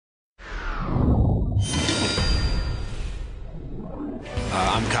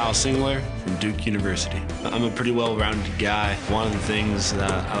I'm Kyle Singler from Duke University. I'm a pretty well-rounded guy. One of the things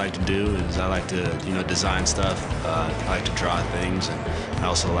that I like to do is I like to, design stuff. I like to draw things, and I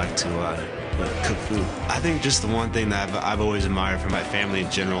also like to cook food. I think just the one thing that I've always admired from my family in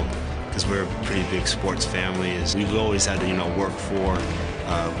general, because we're a pretty big sports family, is we've always had to, work for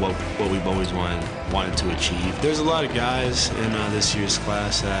what we've always wanted to achieve. There's a lot of guys in this year's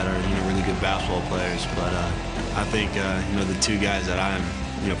class that are, really good basketball players, but I think, the two guys that I'm,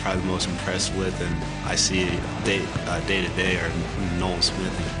 probably the most impressed with and I see day to day are Nolan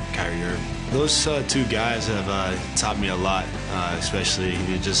Smith and Kyrie Irving. Those two guys have taught me a lot, especially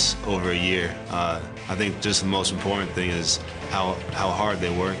just over a year. I think just the most important thing is how hard they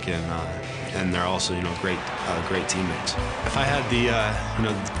work, and they're also great teammates. If I had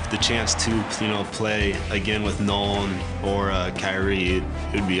the chance to play again with Nolan or Kyrie, it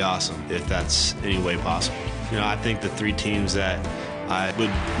would be awesome if that's any way possible. I think the three teams that I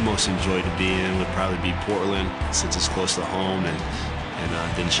would most enjoy to be in would probably be Portland, since it's close to home,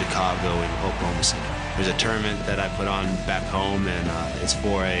 and then Chicago and Oklahoma City. There's a tournament that I put on back home, and it's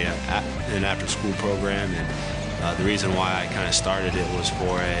for an after-school program, and the reason why I kind of started it was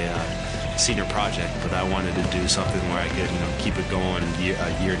for a senior project, but I wanted to do something where I could keep it going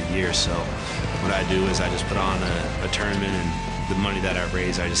year to year. So what I do is I just put on a tournament, and the money that I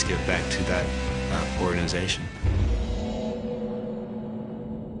raise I just give back to that organization.